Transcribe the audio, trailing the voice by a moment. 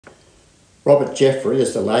Robert Jeffrey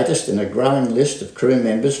is the latest in a growing list of crew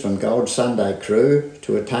members from Gold Sunday crew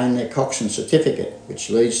to attain their coxswain certificate, which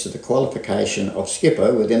leads to the qualification of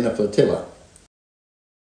skipper within the flotilla.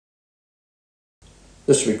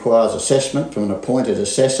 This requires assessment from an appointed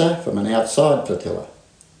assessor from an outside flotilla,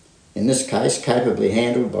 in this case capably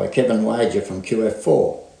handled by Kevin Wager from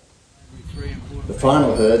QF4. The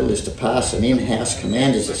final hurdle is to pass an in-house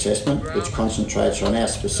commander's assessment, which concentrates on our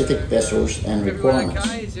specific vessels and requirements.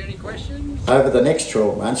 Over the next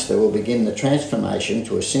 12 months there will begin the transformation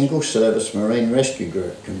to a single service marine rescue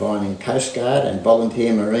group combining Coast Guard and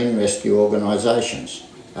volunteer marine rescue organisations,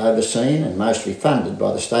 overseen and mostly funded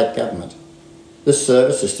by the state government. This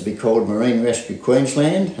service is to be called Marine Rescue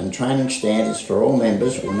Queensland, and training standards for all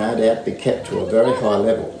members will no doubt be kept to a very high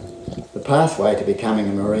level. The pathway to becoming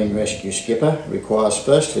a marine rescue skipper requires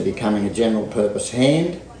firstly becoming a general purpose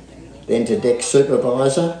hand, then to deck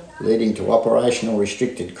supervisor, leading to operational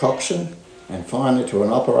restricted coxswain, and finally to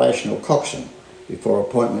an operational coxswain before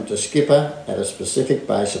appointment to skipper at a specific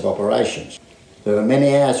base of operations. There are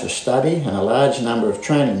many hours of study and a large number of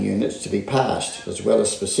training units to be passed, as well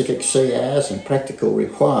as specific sea hours and practical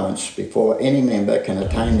requirements before any member can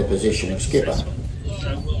attain the position of skipper.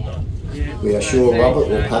 We are sure Robert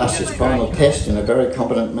will pass his final test in a very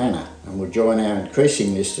competent manner and will join our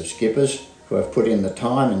increasing list of skippers who have put in the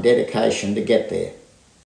time and dedication to get there.